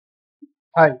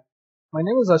Hi, my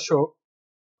name is Ashok.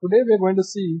 Today we are going to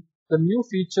see the new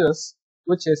features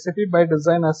which SAP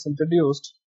ByDesign has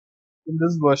introduced in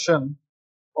this version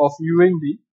of viewing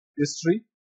the history,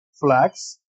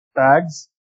 flags, tags,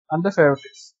 and the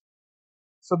favorites.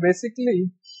 So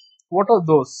basically, what are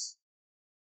those?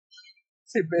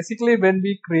 See, basically when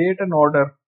we create an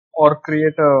order or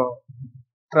create a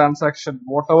transaction,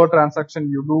 whatever transaction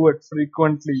you do it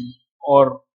frequently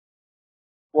or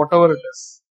whatever it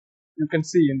is, you can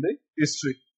see in the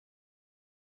history.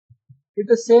 It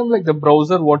is same like the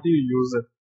browser what you use it.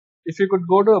 If you could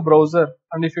go to a browser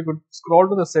and if you could scroll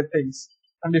to the settings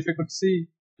and if you could see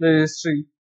the history,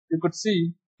 you could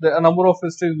see the number of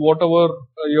histories whatever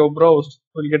you browsed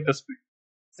will get displayed.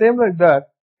 Same like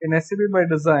that in SAP by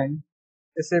design,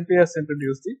 SAP has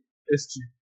introduced the history.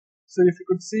 So if you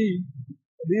could see,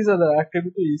 these are the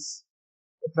activities,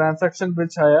 the transaction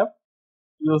which I have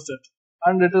used it,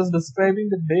 and it is describing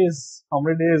the days, how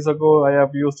many days ago I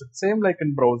have used it. Same like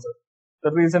in browser,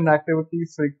 the recent activity,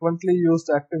 frequently used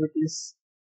activities.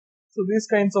 So these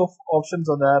kinds of options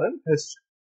are there in history.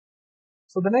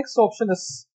 So the next option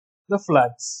is the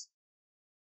flags.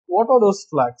 What are those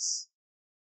flags?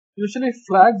 Usually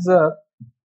flags are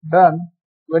done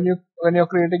when you're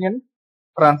creating in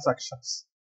transactions.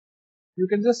 You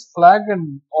can just flag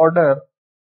an order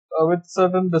with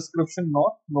certain description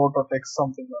note or text,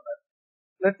 something like that.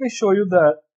 Let me show you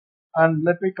that, and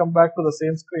let me come back to the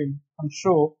same screen and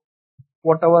show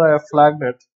whatever I have flagged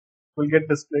it will get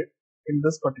displayed in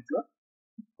this particular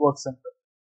Workcenter.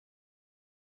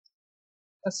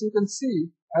 As you can see,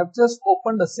 I've just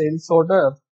opened a sales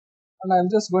order and I'm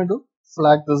just going to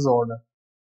flag this order.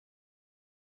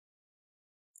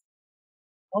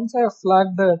 Once I have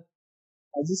flagged it,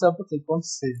 I just have to click on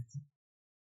save.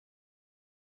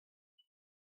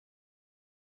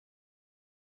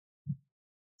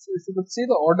 So if you could see,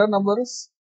 the order number is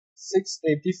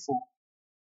 684.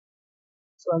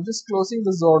 So I'm just closing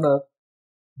this order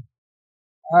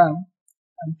and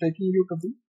I'm taking you to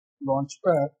the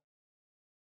launchpad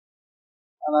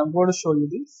and I'm going to show you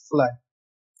the flag.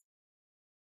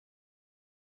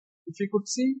 If you could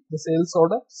see, the sales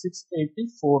order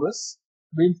 684 is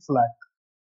being flagged.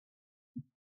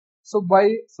 So by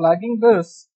flagging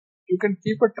this, you can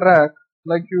keep a track,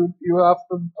 like you have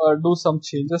to do some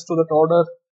changes to that order,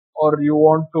 or you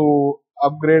want to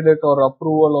upgrade it or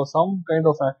approval or some kind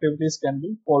of activities can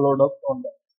be followed up on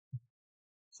that.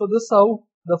 So this is how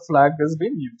the flag is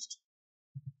being used.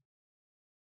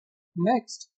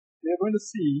 Next, we are going to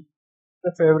see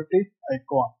the favorite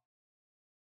icon.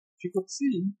 If you could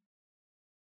see,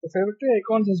 the favorite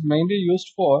icons is mainly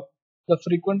used for the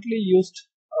frequently used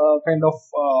kind of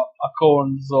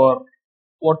accounts or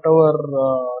whatever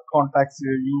contacts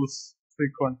you use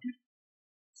frequently.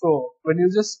 So when you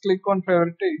just click on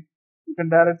favorite, you can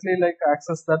directly like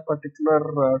access that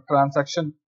particular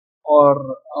transaction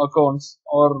or accounts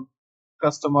or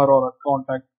customer or a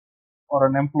contact or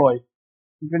an employee.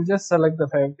 You can just select the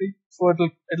favorite, so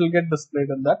it'll get displayed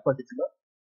in that particular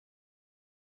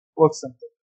Workcenter.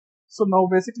 So now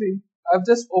basically I've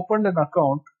just opened an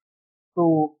account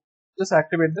to just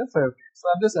activate the favorite. So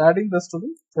I'm just adding this to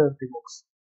the favorite box.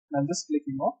 And I'm just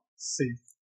clicking on save.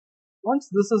 Once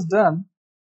this is done,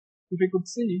 if you could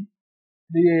see,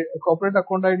 the corporate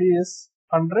account ID is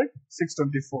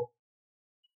 100,624.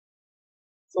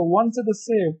 So once it is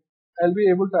saved, I'll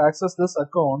be able to access this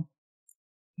account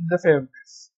in the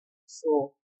favorites.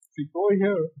 So if you go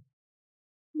here,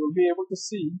 you'll be able to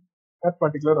see that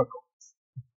particular account.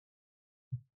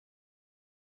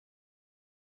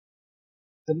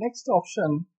 The next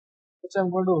option which I'm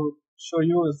going to show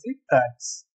you is the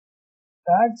tags.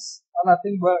 Tags are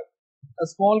nothing but a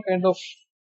small kind of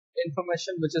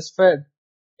information which is fed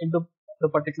into the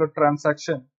particular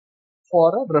transaction for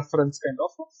a reference kind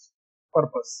of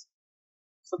purpose.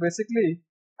 So basically,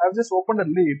 I've just opened a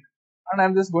lead and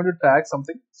I'm just going to tag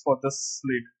something for this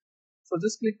lead. So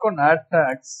just click on add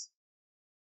tags.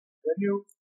 When you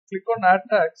click on add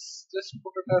tags, just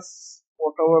put it as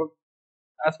whatever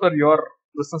as per your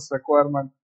business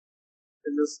requirement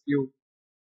in this view.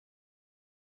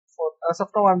 For as of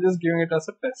now, I'm just giving it as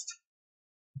a test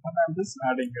and I'm just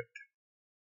adding it.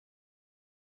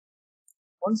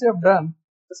 Once you have done,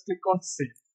 just click on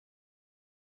save.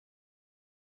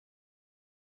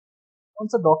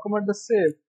 Once the document is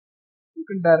saved, you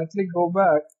can directly go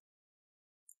back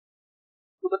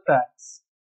to the tags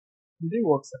in the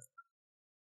Workcenter.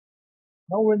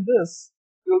 Now in this,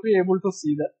 you'll be able to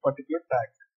see that particular tag.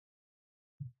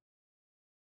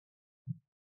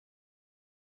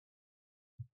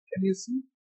 Can you see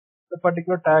the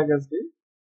particular tag has been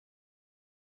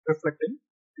reflecting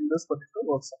in this particular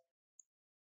Workcenter?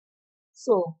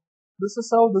 So this is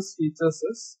how this features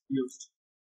is used.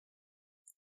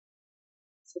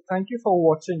 So thank you for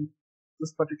watching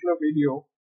this particular video.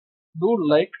 Do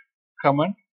like,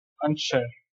 comment and share.